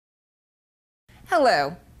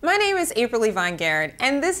Hello, my name is April Yvonne Garrett,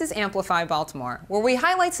 and this is Amplify Baltimore, where we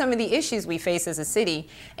highlight some of the issues we face as a city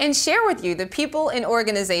and share with you the people and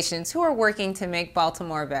organizations who are working to make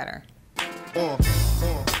Baltimore better.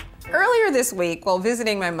 Earlier this week, while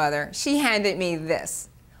visiting my mother, she handed me this,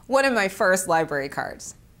 one of my first library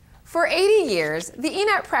cards. For 80 years, the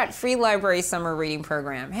Enoch Pratt Free Library Summer Reading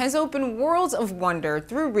Program has opened worlds of wonder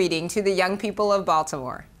through reading to the young people of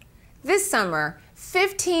Baltimore. This summer,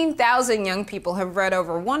 15,000 young people have read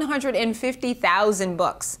over 150,000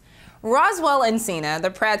 books. Roswell Encina, the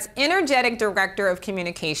Pratt's energetic director of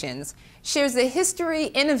communications, shares the history,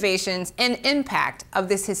 innovations, and impact of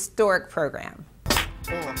this historic program.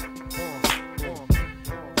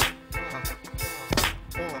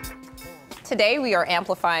 Today we are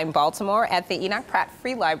amplifying Baltimore at the Enoch Pratt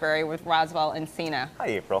Free Library with Roswell Encina. Hi,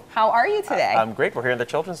 April. How are you today? I'm great. We're here in the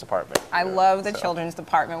children's department. I love the children's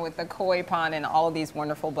department with the koi pond and all of these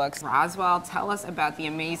wonderful books. Roswell, tell us about the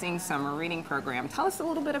amazing summer reading program. Tell us a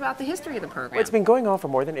little bit about the history of the program. Well, it's been going on for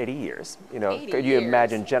more than 80 years. You know, 80 could you years.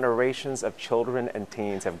 imagine generations of children and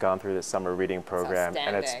teens have gone through this summer reading program,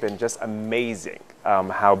 and it's been just amazing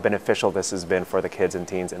how beneficial this has been for the kids and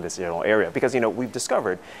teens in this general area. Because, you know, we've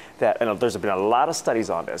discovered that, and there's been a lot of studies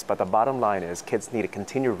on this, but the bottom line is kids need to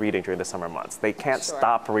continue reading during the summer months. They can't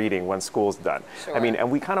stop reading when school's done. I mean, and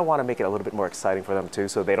we kind of want to make it a little bit more exciting for them too,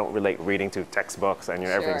 so they don't relate reading to textbooks and, you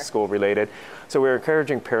know, everything school related. So we're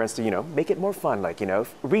encouraging parents to, you know, make it more fun, like, you know,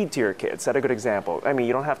 read to your kids, set a good example. I mean,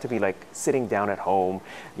 you don't have to be like sitting down at home,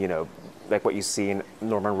 you know, like what you see in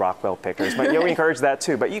Norman Rockwell pictures, but we encourage that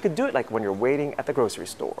too. But you could do it like when you're waiting at the grocery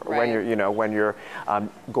store, when you're, you know, when you're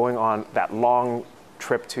going on that long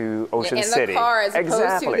trip to Ocean City. In the car, as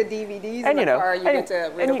opposed to the DVDs in the car, you get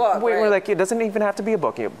to read a book. We're like, it doesn't even have to be a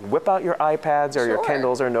book. You know, whip out your iPads or your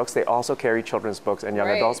Kindles or Nooks. They also carry children's books and young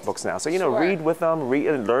adults books now. So, you know, read with them, read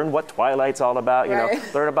and learn what Twilight's all about, you know,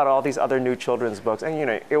 learn about all these other new children's books. And, you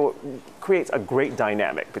know, it creates a great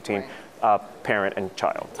dynamic between parent and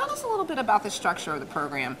child. Tell us a little bit about the structure of the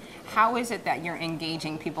program. How is it that you're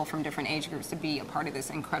engaging people from different age groups to be a part of this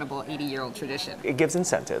incredible 80-year-old tradition? It gives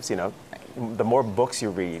incentives, you know. The more books you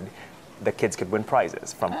read, the kids could win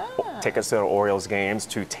prizes, from tickets to the Orioles games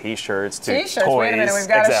to T-shirts to toys. Wait a minute, we've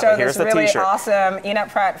got to show this really awesome Enoch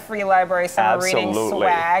Pratt Free Library Summer Reading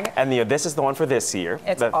swag. And, you know, this is the one for this year.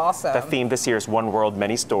 It's awesome. The theme this year is One World,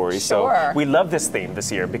 Many Stories. So we love this theme this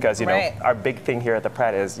year because, you know, our big thing here at the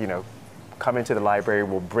Pratt is, you know, come into the library,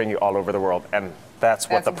 we'll bring you all over the world. And that's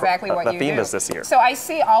what the theme is this year. So I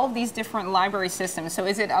see all of these different library systems. So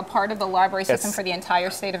is it a part of the library system for the entire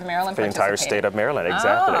state of Maryland? The entire state of Maryland,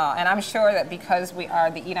 exactly. Oh, and I'm sure that because we are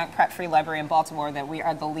the Enoch Pratt Free Library in Baltimore, that we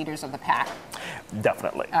are the leaders of the pack.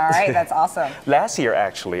 Definitely. All right, that's awesome. Last year,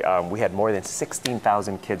 actually, we had more than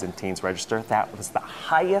 16,000 kids and teens register. That was the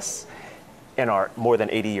highest in our more than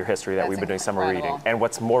 80-year history that we've been doing summer reading. And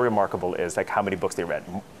what's more remarkable is like how many books they read.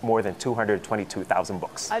 More than 222,000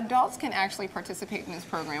 books. Adults can actually participate in this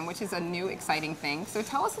program, which is a new, exciting thing. So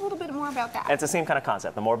tell us a little bit more about that. And it's the same kind of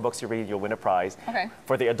concept. The more books you read, you'll win a prize. Okay.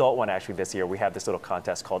 For the adult one, actually, this year, we have this little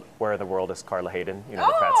contest called Where in the World is Carla Hayden, you know,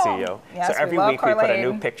 the Pratt CEO. Yes, so every week we put a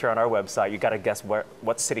new picture on our website. You got to guess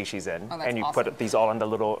what city she's in. And you put these all on the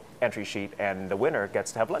little entry sheet, and the winner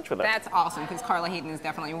gets to have lunch with her. That's awesome, because Carla Hayden is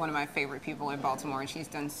definitely one of my favorite people in Baltimore, and she's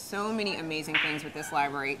done so many amazing things with this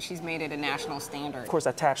library. She's made it a national standard. Of course,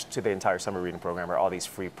 attached to the entire summer reading program are all these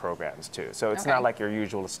free programs too. So it's not like your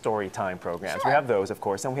usual story time programs. We have those, of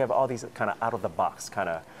course, and we have all these kind of out-of-the-box kind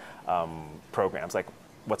of programs, like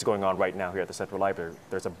what's going on right now here at the Central Library.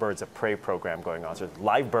 There's a Birds of Prey program going on. So there's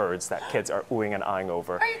live birds that kids are oohing and eyeing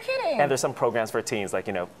over. Are you kidding? And there's some programs for teens, like,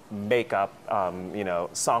 you know, makeup, you know,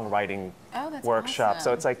 songwriting workshops. Awesome.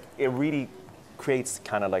 So it's like, it really creates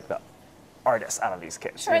kind of like the artists out of these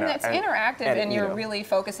kids. Sure, and it's interactive, and you're really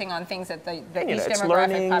focusing on things that the each demographic it's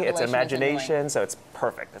learning, it's imagination, so it's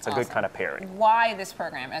perfect. It's a good kind of pairing. Why this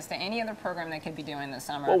program, as to any other program they could be doing this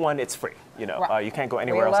summer? Well, one, it's free. You know, you can't go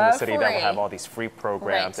anywhere else in the city that will have all these free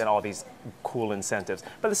programs and all these cool incentives.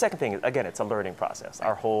 But the second thing is, again, it's a learning process.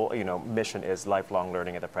 Our whole, you know, mission is lifelong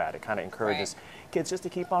learning at the Pratt. It kind of encourages kids just to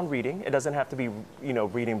keep on reading. It doesn't have to be, you know,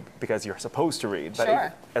 reading because you're supposed to read.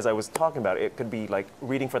 But as I was talking about, it could be like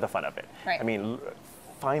reading for the fun of it. I mean,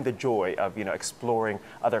 find the joy of, you know, exploring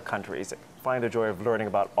other countries. Find the joy of learning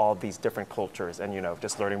about all these different cultures, and, you know,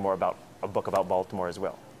 just learning more about a book about Baltimore as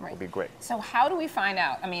well. Would be great. So how do we find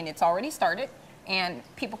out? I mean, it's already started, and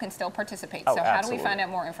people can still participate. So how do we find out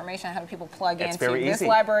more information? How do people plug into this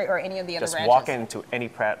library or any of the other branches? Just walk into any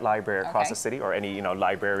Pratt library across the city, or any, you know,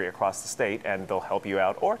 library across the state, and they'll help you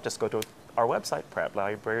out. Or just go to our website,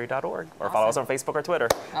 prattlibrary.org, or follow us on Facebook or Twitter.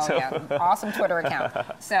 Oh, yeah. Awesome Twitter account.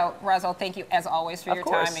 So, Russell, thank you, as always, for your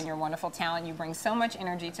time and your wonderful talent. You bring so much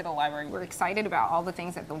energy to the library. We're excited about all the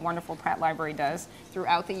things that the wonderful Pratt Library does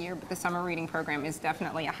throughout the year, but the summer reading program is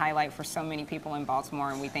definitely a highlight for so many people in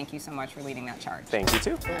Baltimore, and we thank you so much for leading that charge. Thank you,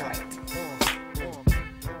 too. All right.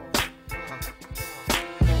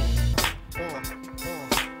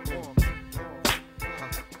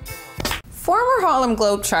 Former Harlem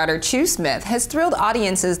Globetrotter Choo Smith has thrilled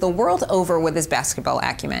audiences the world over with his basketball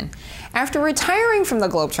acumen. After retiring from the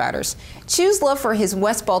Globetrotters, Choo's love for his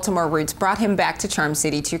West Baltimore roots brought him back to Charm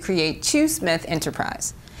City to create Choo Smith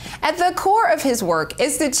Enterprise. At the core of his work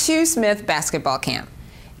is the Choo Smith Basketball Camp.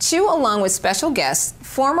 Choo, along with special guests,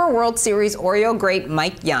 former World Series Oriole great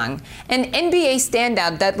Mike Young and NBA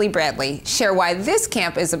standout Dudley Bradley, share why this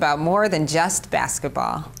camp is about more than just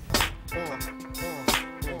basketball.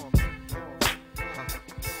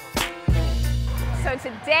 So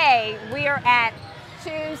today we are at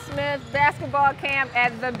Choo Smith Basketball Camp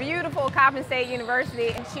at the beautiful Coppin State University.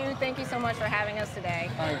 And Choo, thank you so much for having us today.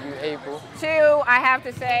 Thank you, April. Choo, I have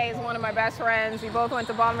to say, is one of my best friends. We both went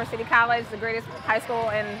to Baltimore City College, the greatest high school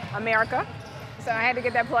in America. So I had to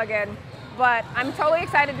get that plug in. But I'm totally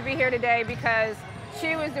excited to be here today because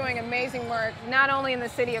Choo is doing amazing work, not only in the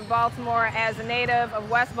city of Baltimore as a native of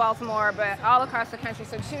West Baltimore, but all across the country.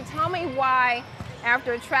 So Choo, tell me why,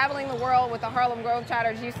 after traveling the world with the Harlem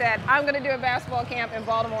Globetrotters, you said, I'm going to do a basketball camp in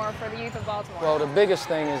Baltimore for the youth of Baltimore. Well, the biggest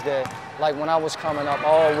thing is that, like when I was coming up, I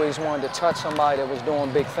always wanted to touch somebody that was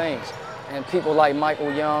doing big things. And people like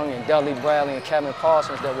Michael Young and Dudley Bradley and Kevin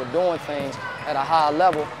Parsons that were doing things at a high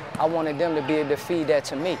level, I wanted them to be able to feed that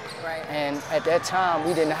to me. Right. And at that time,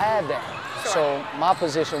 we didn't have that. Sure. So my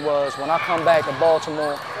position was, when I come back to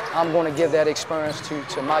Baltimore, I'm going to give that experience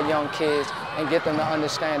to my young kids and get them to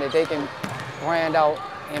understand that they can brand out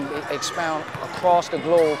and expound across the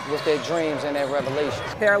globe with their dreams and their revelations.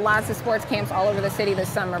 There are lots of sports camps all over the city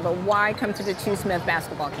this summer, but why come to the Choo Smith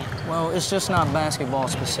Basketball Camp? Well, it's just not basketball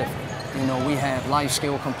specific. You know, we have life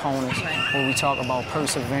skill components where we talk about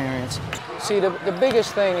perseverance. See, the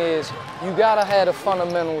biggest thing is you gotta have the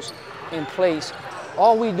fundamentals in place.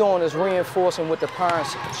 All we doing is reinforcing what the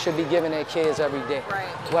parents should be giving their kids every day. Right.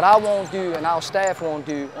 What I won't do and our staff won't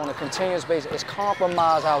do on a continuous basis is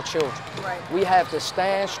compromise our children. Right. We have to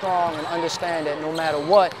stand strong and understand that no matter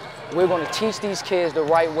what, we're going to teach these kids the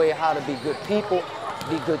right way how to be good people,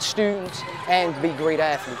 be good students, and be great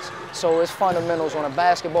athletes. So it's fundamentals on a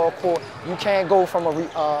basketball court. You can't go from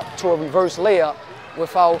to a reverse layup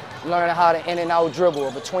without learning how to in and out dribble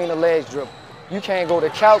or between the legs dribble. You can't go to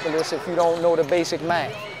calculus if you don't know the basic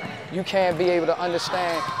math. You can't be able to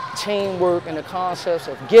understand teamwork and the concepts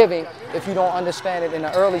of giving if you don't understand it in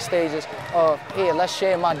the early stages of, here, let's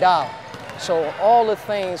share my dollar. So all the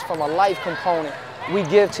things from a life component we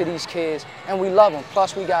give to these kids, and we love them.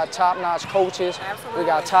 Plus, we got top-notch coaches. Absolutely. We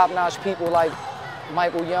got top-notch people like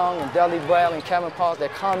Michael Young and Dudley Bradley and Kevin Parsons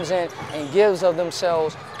that comes in and gives of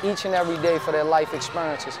themselves each and every day for their life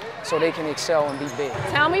experiences so they can excel and be big.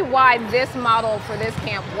 Tell me why this model for this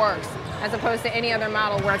camp works as opposed to any other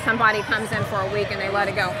model where somebody comes in for a week and they let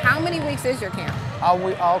it go. How many weeks is your camp?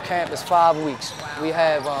 Our camp is 5 weeks. Wow. We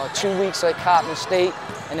have 2 weeks at Coppin State,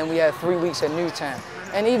 and then we have 3 weeks at Newtown.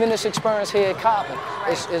 And even this experience here at Coppin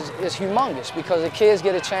is humongous because the kids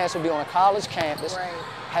get a chance to be on a college campus,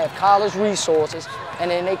 have college resources, and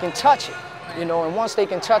then they can touch it, you know, and once they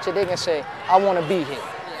can touch it, they can say, I want to be here.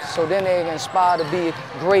 So then they can aspire to be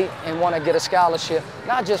great and want to get a scholarship,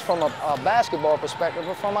 not just from a basketball perspective,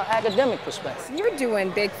 but from an academic perspective. You're doing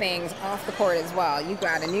big things off the court as well. You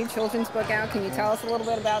got a new children's book out. Can you tell us a little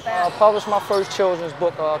bit about that? I published my first children's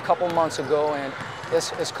book a couple months ago, and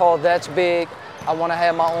it's called That's Big. I want to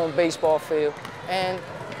have my own baseball field, and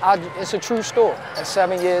it's a true story. At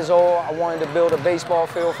 7 years old, I wanted to build a baseball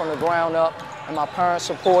field from the ground up, and my parents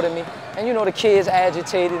supported me. And you know, the kids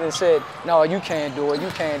agitated and said, no, you can't do it, you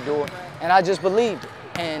can't do it. And I just believed it.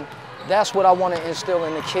 And that's what I want to instill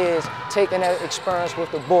in the kids, taking that experience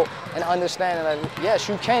with the book and understanding that, yes,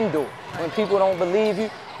 you can do it. When people don't believe you,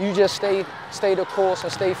 you just stay the course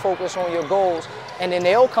and stay focused on your goals, and then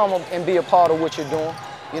they'll come up and be a part of what you're doing.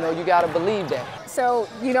 You know, you got to believe that. So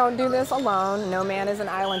you don't do this alone. No man is an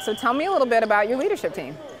island. So tell me a little bit about your leadership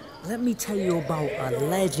team. Let me tell you about a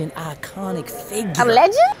legend, iconic figure. A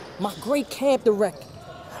legend? My great camp director,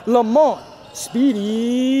 Lamont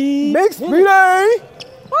Speedy. Big Speedy!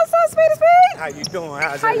 What's up, Speedy Speed? How you doing?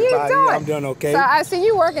 How's How everybody? you doing? I'm doing okay. So I see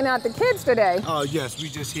you working out the kids today. Oh, yes, we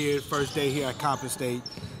just here, first day here at Coppin State,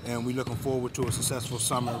 and we're looking forward to a successful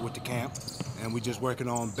summer with the camp. and we're just working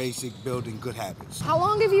on basic building good habits. How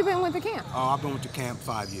long have you been with the camp? I've been with the camp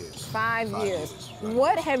 5 years. 5 years. Right.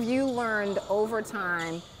 What have you learned over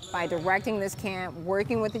time by directing this camp,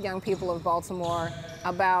 working with the young people of Baltimore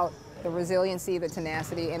about the resiliency, the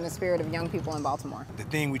tenacity, and the spirit of young people in Baltimore? The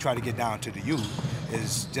thing we try to get down to the youth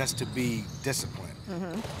is just to be disciplined.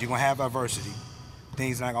 You're gonna have adversity.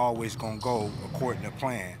 Things not always gonna go according to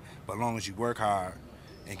plan, but as long as you work hard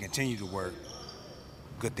and continue to work,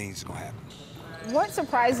 good things are gonna happen. What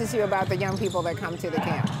surprises you about the young people that come to the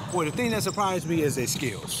camp? Well, the thing that surprised me is their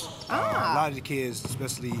skills. A lot of the kids,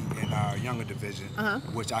 especially in our younger division,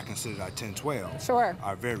 which I consider our 10-12, Sure.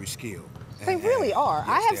 are very skilled. They really are. Yes,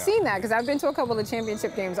 I have they seen are. that because I've been to a couple of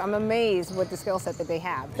championship games. I'm amazed with the skill set that they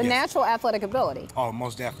have. The natural athletic ability. Oh,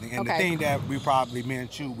 most definitely. And Okay. the thing that me and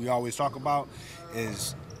Choo, we always talk about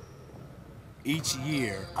is each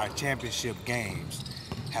year our championship games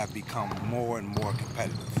have become more and more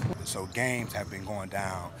competitive. So games have been going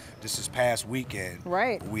down. This past weekend,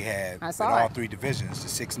 Right. we had I with saw all it. 3 divisions, the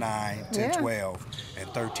 6-9, 10, Yeah. 12, and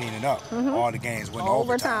 13 and up. All the games went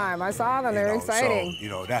Overtime. I saw them. They're exciting.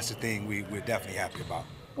 So, that's the thing we're definitely happy about.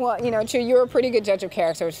 Well, Choo, you're a pretty good judge of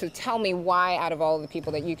character, so tell me why, out of all the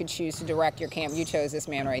people that you could choose to direct your camp, you chose this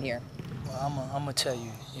man right here. Well, I'm gonna tell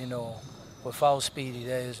you, without Speedy,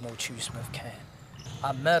 there is no Choo Smith camp.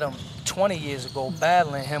 I met him 20 years ago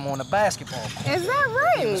battling him on a basketball court. Is that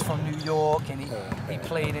right? He was from New York, and he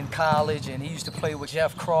played in college, and he used to play with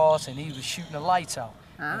Jeff Cross, and he was shooting the lights out.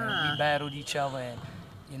 And we battled each other, and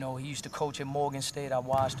he used to coach at Morgan State. I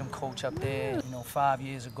watched him coach up there. 5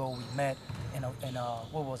 years ago we met in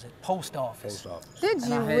what was it, post office. Did And I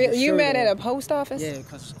you had really? the You shirt met at on. a post office? Yeah,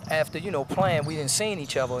 because after, playing, we didn't see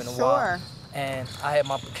each other in a while. And I had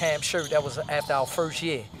my camp shirt. That was after our first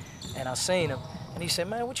year. And I seen him. And he said,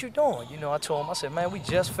 man, what you doing? I told him, I said, man, we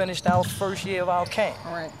just finished our first year of our camp.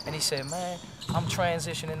 Right. And he said, man, I'm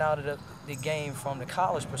transitioning out of the game from the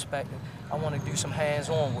college perspective. I want to do some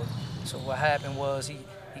hands-on with it. So what happened was he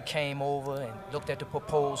came over and looked at the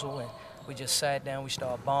proposal, and we just sat down, we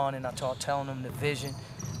started bonding. I started telling him the vision,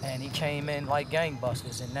 and he came in like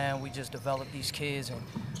gangbusters. And now we just developed these kids, and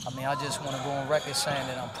I just want to go on record saying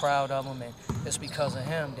that I'm proud of them, and it's because of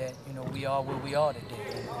him that, we are where we are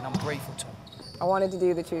today, and I'm grateful to him. I wanted to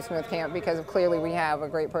do the Choo Smith camp because clearly we have a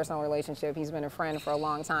great personal relationship. He's been a friend for a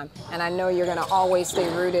long time. And I know you're going to always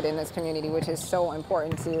stay rooted in this community, which is so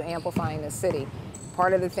important to amplifying the city.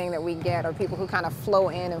 Part of the thing that we get are people who kind of flow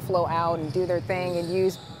in and flow out and do their thing and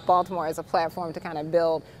use Baltimore as a platform to kind of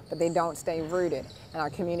build, but they don't stay rooted. And our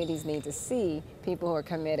communities need to see people who are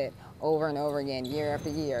committed over and over again, year after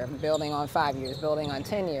year, building on 5 years, building on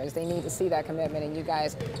 10 years. They need to see that commitment, and you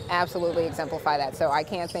guys absolutely exemplify that. So I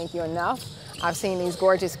can't thank you enough. I've seen these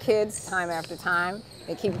gorgeous kids time after time.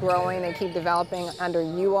 They keep growing, they keep developing under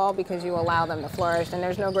you all because you allow them to flourish. And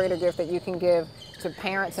there's no greater gift that you can give to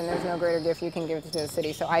parents, and there's no greater gift you can give to the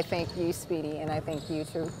city. So I thank you, Speedy, and I thank you,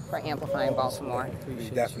 too, for amplifying Baltimore.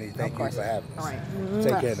 Definitely. Thank you for having us. All right.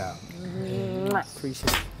 Take care now.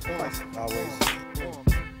 Appreciate it. Of course. Always.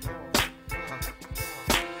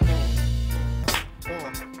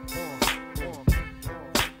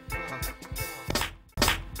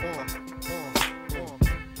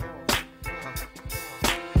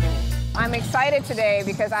 I'm excited today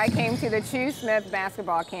because I came to the Choo Smith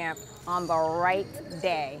basketball camp on the right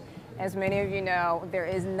day. As many of you know, there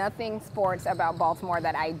is nothing sports about Baltimore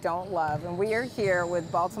that I don't love, and we are here with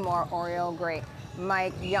Baltimore Oriole great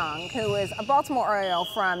Mike Young, who is a Baltimore Oriole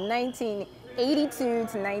from 1982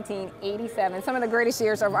 to 1987, some of the greatest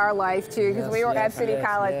years of our life too, because we were at City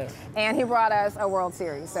College, and he brought us a World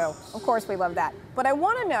Series, so of course we love that. But I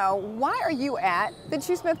want to know, why are you at the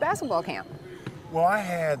Choo Smith basketball camp? Well, I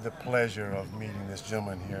had the pleasure of meeting this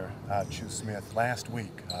gentleman here, Choo Smith, last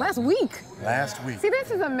week. Last week? Last week. See,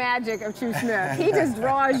 this is the magic of Choo Smith. He just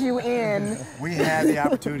draws you in. We had the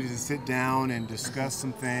opportunity to sit down and discuss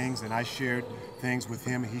some things, and I shared things with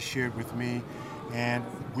him, he shared with me, and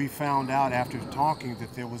we found out after talking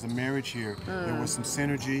that there was a marriage here. There was some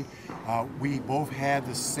synergy. We both had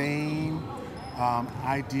the same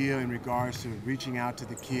idea in regards to reaching out to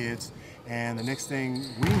the kids, and the next thing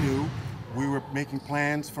we knew, we were making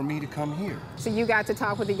plans for me to come here. So you got to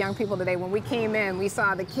talk with the young people today. When we came in, we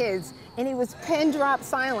saw the kids, and it was pin drop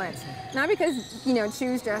silence. Not because,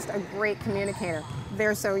 Choo's just a great communicator.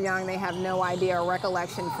 They're so young, they have no idea or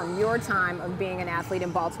recollection from your time of being an athlete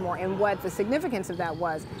in Baltimore and what the significance of that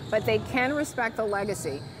was. But they can respect the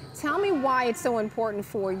legacy. Tell me why it's so important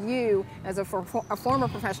for you as a former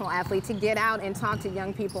professional athlete to get out and talk to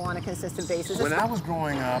young people on a consistent basis. When I was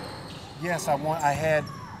growing up, yes, I had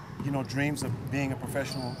dreams of being a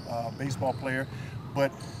professional baseball player,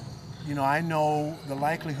 but you know, I know the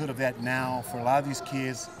likelihood of that now for a lot of these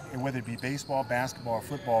kids, and whether it be baseball, basketball, or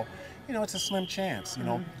football, you know, it's a slim chance, you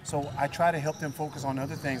know. So I try to help them focus on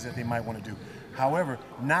other things that they might want to do. However,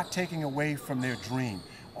 not taking away from their dream,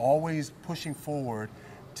 always pushing forward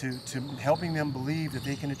to helping them believe that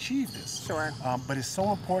they can achieve this. Sure. But it's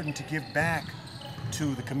so important to give back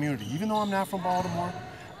to the community. Even though I'm not from Baltimore,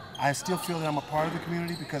 I still feel that I'm a part of the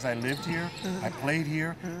community because I lived here, I played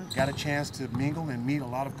here, got a chance to mingle and meet a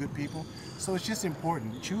lot of good people. So it's just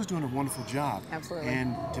important. Choo's doing a wonderful job. Absolutely.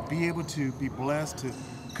 And to be able to be blessed to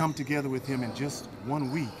come together with him in just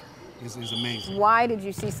 1 week is amazing. Why did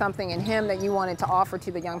you see something in him that you wanted to offer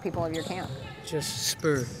to the young people of your camp? Just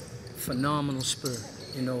spirit, phenomenal spirit.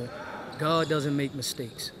 You know, God doesn't make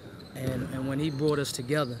mistakes. And when he brought us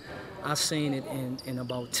together, I seen it in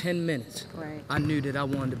about 10 minutes. Right. I knew that I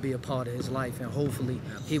wanted to be a part of his life, and hopefully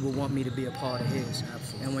he would want me to be a part of his.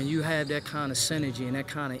 Absolutely. And when you have that kind of synergy and that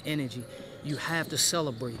kind of energy, you have to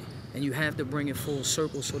celebrate it, and you have to bring it full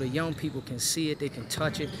circle so the young people can see it, they can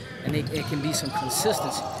touch it, and it can be some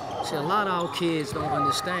consistency. See, a lot of our kids don't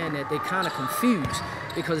understand that. They kind of confused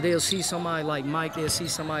because they'll see somebody like Mike, they'll see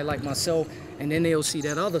somebody like myself, and then they'll see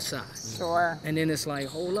that other side. Sure. And then it's like,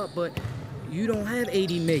 hold up, but you don't have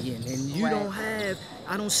 80 million, and you don't have,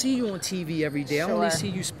 I don't see you on TV every day. I only see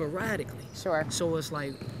you sporadically. Sure. So it's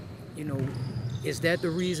like, you know, is that the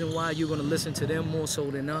reason why you're going to listen to them more so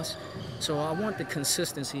than us? So I want the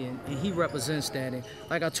consistency, and he represents that. And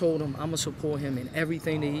like I told him, I'm going to support him in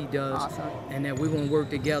everything that he does. Awesome. And that we're going to work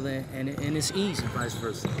together, and it's easy. Vice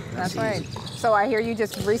versa. That's right. So I hear you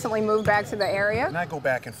just recently moved back to the area? And I go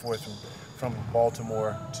back and forth from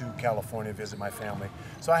Baltimore to California to visit my family.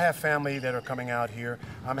 So I have family that are coming out here.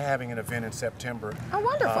 I'm having an event in September. Oh,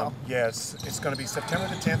 wonderful. Yes, it's going to be September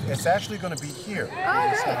the 10th. It's actually going to be here. Oh,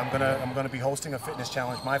 great. I'm going to be hosting a fitness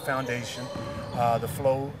challenge. My foundation, the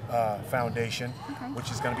Flow Foundation, which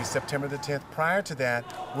is going to be September the 10th. Prior to that,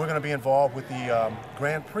 we're going to be involved with the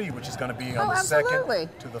Grand Prix, which is going to be on the 2nd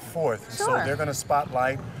to the 4th. Sure. So they're going to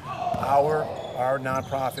spotlight our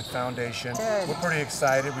nonprofit foundation. Good. We're pretty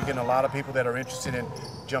excited. We're getting a lot of people that are interested in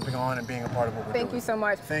jumping on and being a part of what we're doing. Thank you so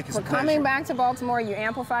much Thank you. for coming back to Baltimore. You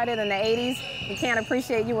amplified it in the 80s. We can't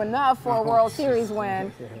appreciate you enough for a World Series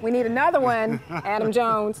win. We need another one, Adam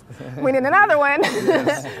Jones. We need another one.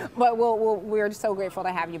 But we're so grateful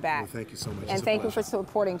to have you back. Well, thank you so much. And thank you for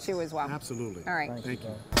supporting Choo as well. Absolutely. All right. Thank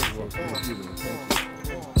you.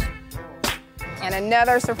 And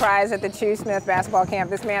another surprise at the Choo Smith basketball camp.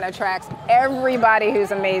 This man attracts everybody who's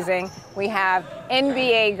amazing. We have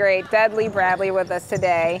NBA great Dudley Bradley with us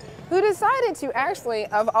today, who decided to actually,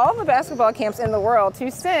 of all the basketball camps in the world, to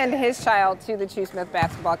send his child to the Choo Smith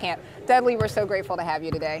basketball camp. Dudley, we're so grateful to have you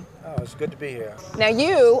today. Oh, it's good to be here. Now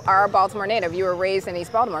you are a Baltimore native. You were raised in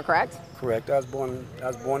East Baltimore, correct? Correct. I was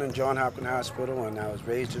born in Johns Hopkins Hospital, and I was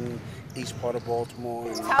raised in east part of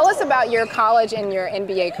Baltimore. Tell us about your college and your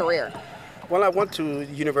NBA career. Well, I went to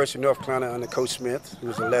the University of North Carolina under Coach Smith, who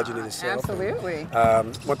was a legend in himself. Absolutely.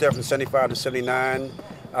 Went there from 75 to 79.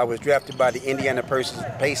 I was drafted by the Indiana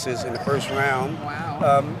Pacers in the first round.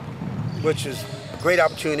 Wow. Which is a great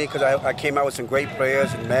opportunity because I came out with some great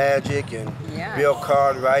players, and Magic, and Bill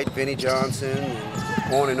Cartwright, Vinnie Johnson,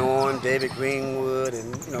 and on, David Greenwood,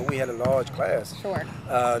 and you know, we had a large class. Sure.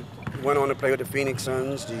 Went on to play with the Phoenix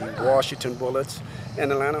Suns, the Washington Bullets, and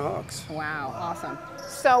the Atlanta Hawks. Wow, awesome.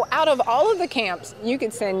 So out of all of the camps you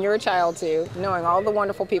could send your child to, knowing all the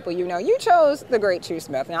wonderful people you know, you chose the great Choo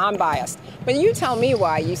Smith. Now, I'm biased, but you tell me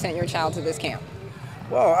why you sent your child to this camp.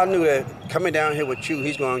 Well, I knew that coming down here with Choo,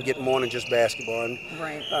 he's going to get more than just basketball. And,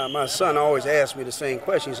 right. My son always asked me the same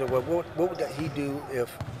question. He said, well, what would he do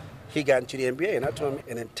if he got into the NBA? And I told him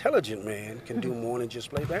an intelligent man can do more than just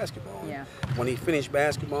play basketball. Yeah. When he finished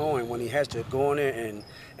basketball and when he has to go in there and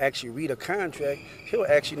actually read a contract, he'll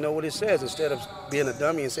actually know what it says instead of being a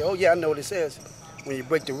dummy and say, oh, yeah, I know what it says. When you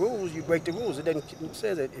break the rules, you break the rules. It doesn't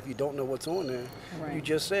say that if you don't know what's on there. Right. You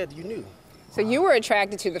just said you knew. So you were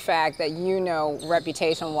attracted to the fact that you know,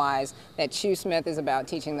 reputation-wise, that Choo Smith is about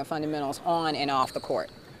teaching the fundamentals on and off the court.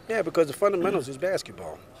 Yeah, because the fundamentals is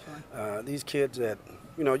basketball. Sure. These kids that,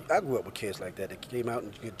 you know, I grew up with kids like that came out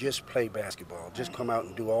and could just play basketball, just come out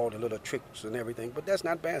and do all the little tricks and everything, but that's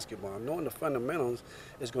not basketball. Knowing the fundamentals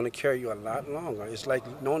is going to carry you a lot longer. It's like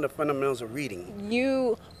knowing the fundamentals of reading.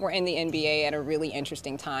 You were in the NBA at a really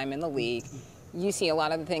interesting time in the league. You see a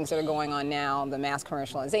lot of the things that are going on now, the mass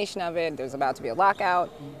commercialization of it, there's about to be a lockout.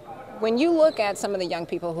 When you look at some of the young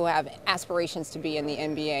people who have aspirations to be in the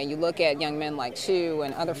NBA, you look at young men like Choo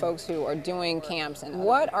and other folks who are doing camps, and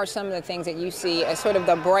what are some of the things that you see as sort of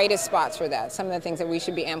the brightest spots for that, some of the things that we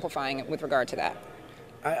should be amplifying with regard to that?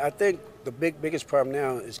 I think the biggest problem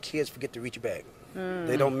now is kids forget to reach back.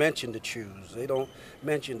 They don't mention the Choos. They don't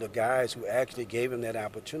mention the guys who actually gave them that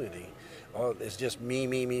opportunity. Or it's just me,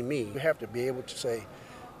 me, me, me. You have to be able to say,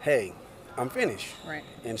 hey, I'm finished, Right.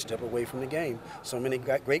 and step away from the game. So many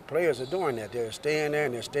great players are doing that. They're staying there,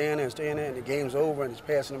 and they're staying there, and staying there, and the game's over, and it's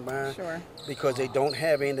passing them by. Sure. Because they don't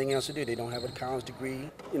have anything else to do. They don't have a college degree.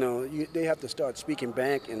 You know, they have to start speaking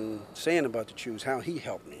back and saying about the Choos, how he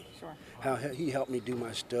helped me. Sure. How he helped me do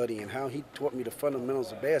my study, and how he taught me the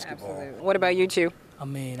fundamentals of basketball. Absolutely. What about you, Choo? I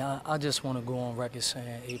mean, I just want to go on record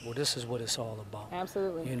saying, April, this is what it's all about.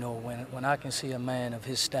 Absolutely. You know, when I can see a man of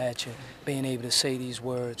his stature being able to say these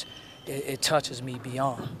words, it touches me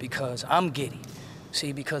beyond, because I'm giddy.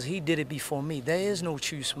 See, because he did it before me. There is no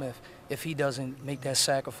Choo Smith if he doesn't make that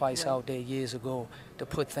sacrifice out there years ago to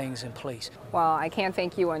put things in place. Well, I can't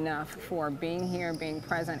thank you enough for being here, being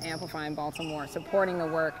present, amplifying Baltimore, supporting the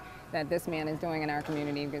work that this man is doing in our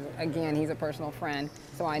community, because, again, he's a personal friend,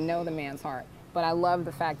 so I know the man's heart. But I love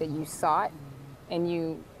the fact that you saw it and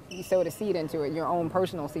you sowed a seed into it, your own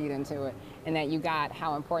personal seed into it, and that you got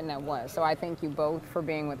how important that was. So I thank you both for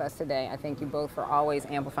being with us today. I thank you both for always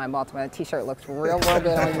amplifying Baltimore. That t-shirt looks real good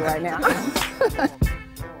on you right now.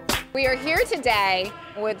 We are here today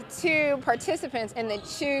with two participants in the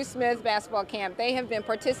Choo Smith basketball camp. They have been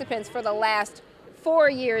participants for the last 4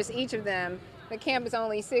 years, each of them. The camp is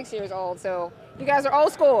only 6 years old, so you guys are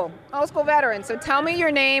old school veterans. So tell me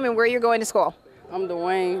your name and where you're going to school. I'm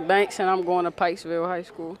Dwayne Banks, and I'm going to Pikesville High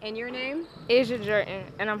School. And your name? Asia Jordan,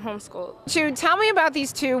 and I'm homeschooled. Choo, tell me about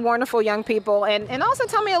these two wonderful young people, and also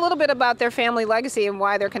tell me a little bit about their family legacy and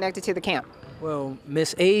why they're connected to the camp. Well,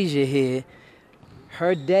 Miss Asia here,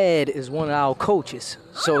 her dad is one of our coaches.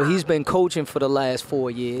 So he's been coaching for the last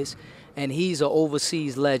 4 years, and he's an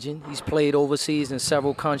overseas legend. He's played overseas in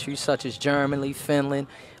several countries such as Germany, Finland,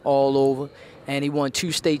 all over. And he won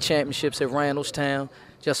 2 state championships at Randallstown.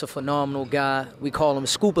 Just a phenomenal guy. We call him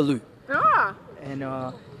Scoopaloot. Ah. And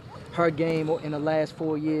her game in the last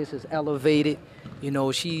 4 years has elevated. You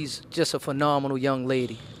know, she's just a phenomenal young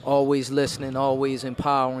lady. Always listening, always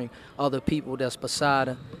empowering other people that's beside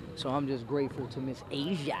her. So I'm just grateful to Miss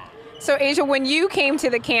Asia. So Asia, when you came to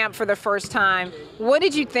the camp for the first time, what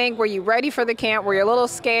did you think? Were you ready for the camp? Were you a little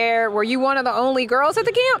scared? Were you one of the only girls at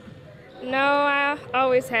the camp? No, I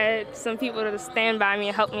always had some people to stand by me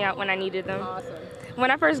and help me out when I needed them. Awesome. When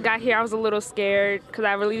I first got here, I was a little scared because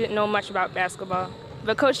I really didn't know much about basketball.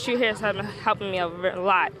 But Coach Choo here has been helping me a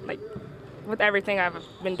lot, like with everything I've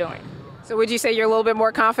been doing. So would you say you're a little bit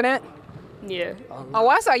more confident? Yeah. Oh,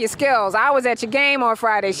 I saw your skills. I was at your game on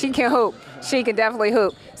Friday. She can hoop. She can definitely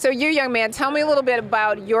hoop. So you, young man, tell me a little bit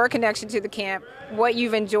about your connection to the camp, what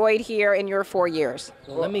you've enjoyed here in your 4 years.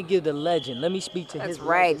 Well, let me give the legend. Let me speak to his That's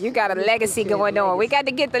right. You got a legacy going on. We got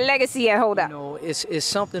to get the legacy and hold up. You know, it's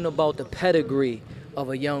something about the pedigree of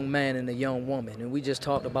a young man and a young woman. And we just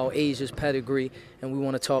talked about Asia's pedigree, and we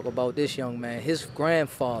want to talk about this young man. His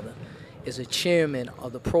grandfather is a chairman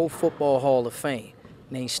of the Pro Football Hall of Fame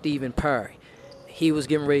named Stephen Perry. He was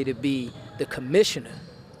getting ready to be the commissioner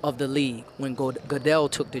of the league when Goodell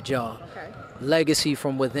took the job. Okay. Legacy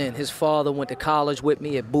from within. His father went to college with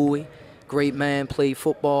me at Bowie. Great man, played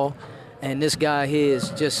football. And this guy here is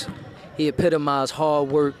just, he epitomized hard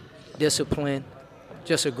work, discipline,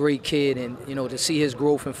 just a great kid. And, you know, to see his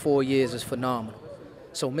growth in 4 years is phenomenal.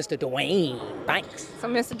 So, Mr. Dwayne Banks. So,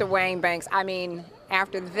 Mr. Dwayne Banks, I mean,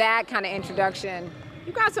 after that kind of introduction,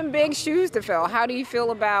 you got some big shoes to fill. How do you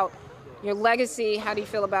feel about your legacy? How do you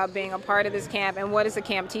feel about being a part of this camp, and what is the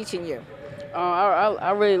camp teaching you?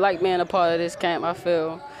 I really like being a part of this camp. I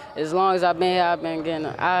feel as long as I've been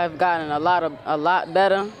here, I've gotten a lot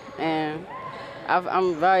better, and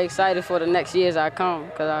I'm very excited for the next years I come,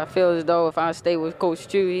 because I feel as though if I stay with Coach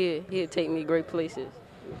Choo, he'll take me great places.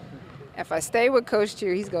 If I stay with Coach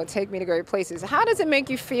Choo, he's going to take me to great places. How does it make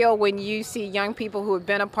you feel when you see young people who have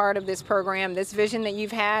been a part of this program, this vision that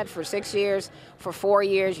you've had for 6 years, for 4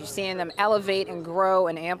 years, you're seeing them elevate and grow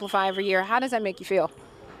and amplify every year? How does that make you feel?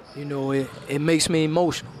 You know, it makes me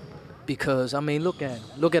emotional because, I mean, look at him.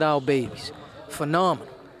 Look at our babies.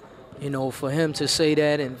 Phenomenal. You know, for him to say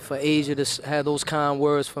that and for Asia to have those kind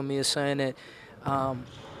words for me is saying that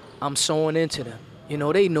I'm sowing into them. You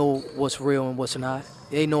know, they know what's real and what's not.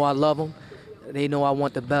 They know I love them. They know I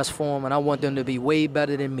want the best for them, and I want them to be way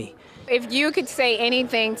better than me. If you could say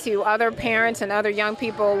anything to other parents and other young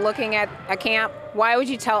people looking at a camp, why would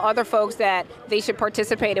you tell other folks that they should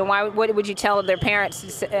participate, and what would you tell their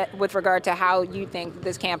parents with regard to how you think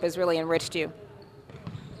this camp has really enriched you?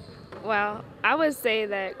 Well, I would say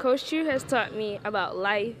that Coach Choo has taught me about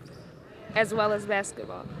life as well as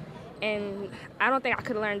basketball. And I don't think I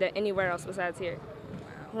could have learned that anywhere else besides here.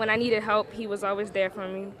 When I needed help, he was always there for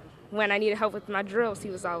me. When I needed help with my drills, he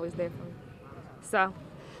was always there for me. So.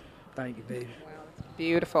 Thank you, baby.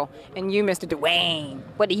 Beautiful. And you, Mr. Dwayne,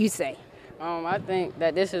 what do you say? I think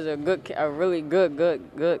that this is a really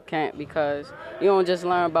good camp because you don't just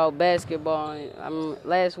learn about basketball.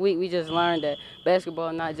 Last week we just learned that basketball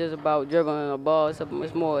is not just about dribbling a ball.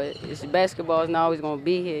 It's more. Basketball is not always going to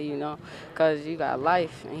be here, you know, because you got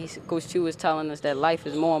life. And Coach Choo was telling us that life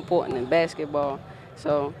is more important than basketball.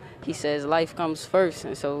 So he says life comes first,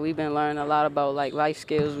 and so we've been learning a lot about like life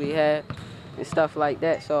skills we have and stuff like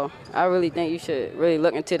that. So I really think you should really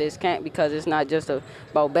look into this camp because it's not just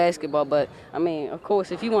about basketball. But I mean, of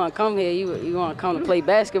course, if you want to come here, you want to come to play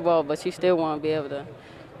basketball, but you still want to be able to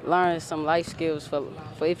learn some life skills for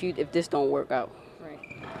if this don't work out.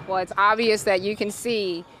 Right. Well, it's obvious that you can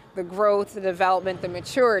see the growth, the development, the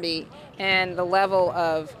maturity, and the level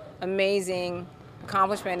of amazing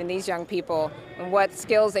accomplishment in these young people and what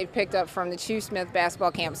skills they've picked up from the Choo Smith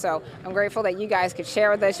basketball camp. So I'm grateful that you guys could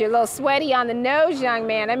share with us. You're a little sweaty on the nose, young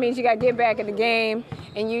man. That means you got to get back in the game.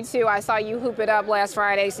 And you too, I saw you hoop it up last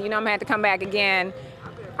Friday, so you know I'm going to have to come back again.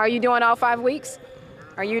 Are you doing all 5 weeks?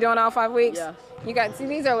 Are you doing all 5 weeks? Yeah. See,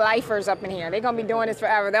 these are lifers up in here. They're going to be doing this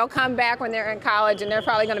forever. They'll come back when they're in college, and they're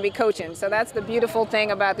probably going to be coaching. So that's the beautiful thing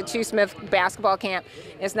about the Choo Smith basketball camp.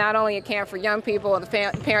 It's not only a camp for young people, and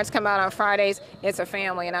the parents come out on Fridays. It's a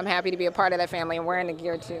family, and I'm happy to be a part of that family and wearing the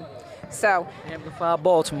gear too. So, Amplify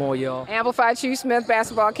Baltimore, y'all. Amplify Choo Smith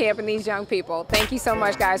basketball camp and these young people. Thank you so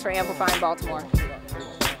much, guys, for amplifying Baltimore.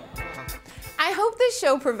 I hope this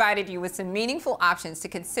show provided you with some meaningful options to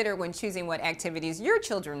consider when choosing what activities your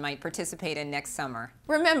children might participate in next summer.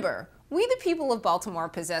 Remember, we the people of Baltimore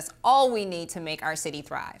possess all we need to make our city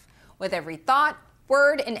thrive. With every thought,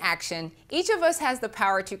 word, and action, each of us has the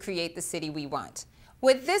power to create the city we want.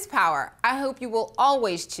 With this power, I hope you will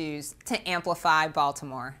always choose to amplify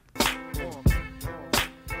Baltimore.